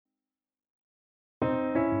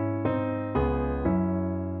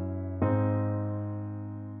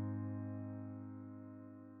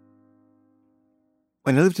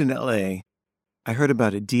When I lived in LA, I heard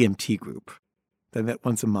about a DMT group that met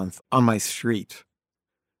once a month on my street.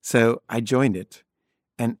 So I joined it,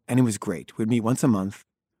 and it was great. We'd meet once a month,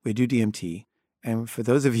 we'd do DMT. And for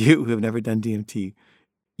those of you who have never done DMT,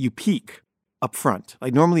 you peak up front.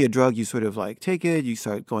 Like normally a drug, you sort of like take it, you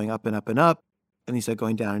start going up and up and up, and you start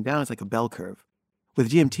going down and down. It's like a bell curve.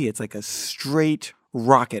 With DMT, it's like a straight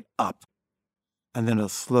rocket up, and then it'll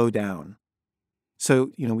slow down.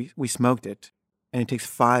 So, we smoked it, and it takes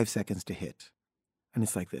 5 seconds to hit. And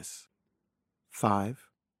it's like this. 5,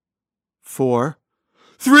 4,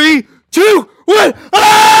 3, 2, 1.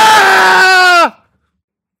 Ah!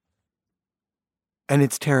 And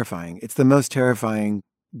it's terrifying. It's the most terrifying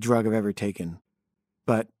drug I've ever taken.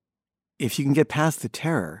 But if you can get past the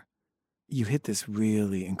terror, you hit this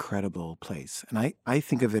really incredible place. And I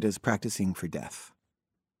think of it as practicing for death.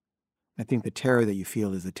 I think the terror that you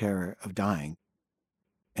feel is the terror of dying.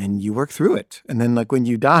 And you work through it. And then like when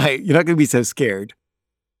you die, you're not going to be so scared.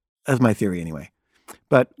 That's my theory anyway.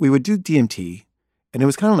 But we would do DMT, and it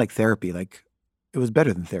was kind of like therapy. Like it was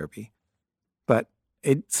better than therapy. But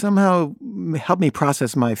it somehow helped me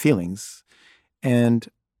process my feelings. And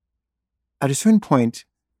at a certain point,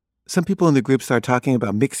 some people in the group started talking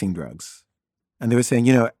about mixing drugs. And they were saying,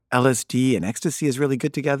 LSD and ecstasy is really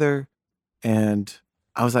good together. And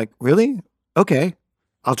I was like, really? Okay,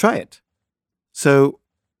 I'll try it. So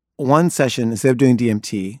one session, instead of doing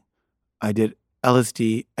DMT, I did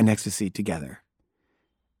LSD and ecstasy together.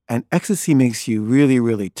 And ecstasy makes you really,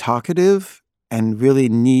 really talkative and really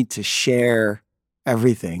need to share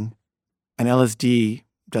everything. And LSD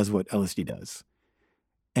does what LSD does.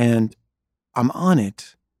 And I'm on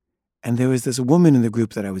it. And there was this woman in the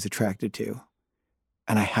group that I was attracted to.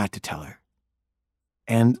 And I had to tell her.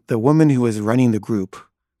 And the woman who was running the group,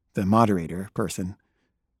 the moderator person,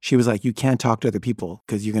 she was like, you can't talk to other people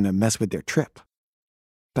because you're going to mess with their trip.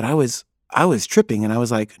 But I was tripping, and I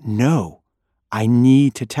was like, no, I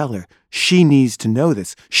need to tell her. She needs to know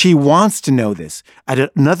this. She wants to know this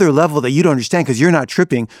at another level that you don't understand because you're not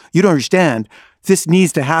tripping. You don't understand. This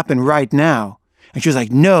needs to happen right now. And she was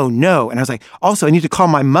like, no. And I was like, also, I need to call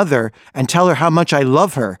my mother and tell her how much I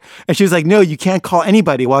love her. And she was like, no, you can't call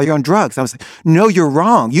anybody while you're on drugs. I was like, no, you're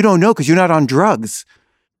wrong. You don't know because you're not on drugs.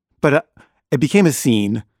 But it became a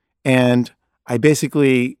scene. And I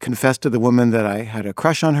basically confessed to the woman that I had a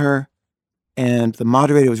crush on her. And the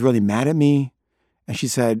moderator was really mad at me. And she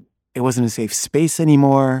said it wasn't a safe space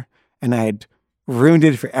anymore. And I had ruined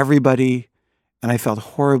it for everybody. And I felt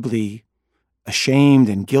horribly ashamed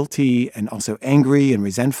and guilty and also angry and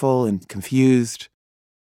resentful and confused.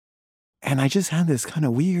 And I just had this kind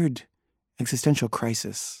of weird existential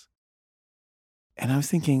crisis. And I was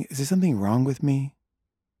thinking, is there something wrong with me?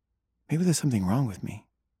 Maybe there's something wrong with me.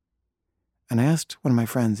 And I asked one of my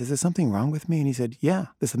friends, is there something wrong with me? And he said, yeah,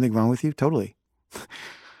 there's something wrong with you. Totally.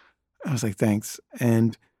 I was like, thanks.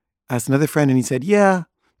 And I asked another friend and he said, yeah,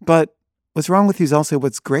 but what's wrong with you is also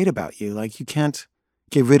what's great about you. Like you can't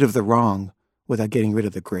get rid of the wrong without getting rid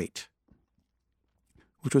of the great,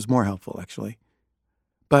 which was more helpful actually.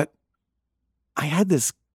 But I had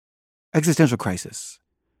this existential crisis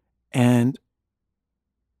and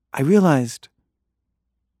I realized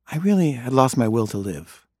I really had lost my will to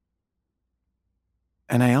live.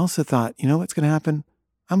 And I also thought, you know what's going to happen?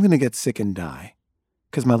 I'm going to get sick and die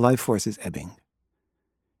because my life force is ebbing.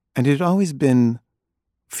 And it had always been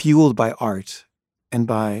fueled by art and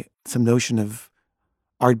by some notion of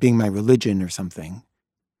art being my religion or something.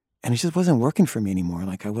 And it just wasn't working for me anymore.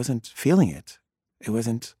 Like I wasn't feeling it. It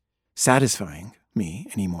wasn't satisfying me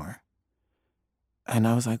anymore. And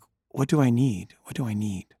I was like, what do I need? What do I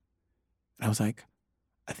need? And I was like,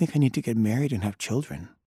 I think I need to get married and have children.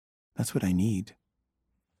 That's what I need.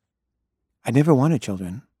 I never wanted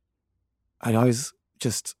children. I'd always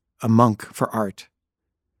just a monk for art.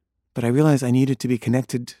 But I realized I needed to be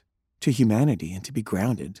connected to humanity and to be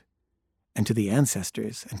grounded and to the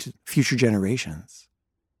ancestors and to future generations.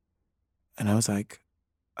 And I was like,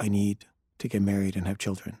 I need to get married and have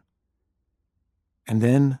children. And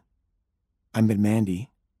then I met Mandy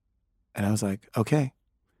and I was like, okay,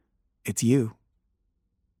 it's you.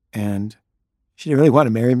 And she didn't really want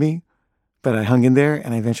to marry me, but I hung in there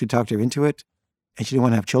and I eventually talked her into it. And she didn't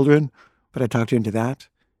want to have children, but I talked her into that.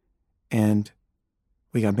 And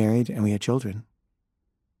we got married and we had children.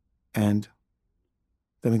 And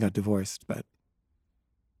then we got divorced, but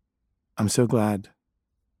I'm so glad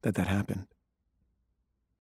that that happened.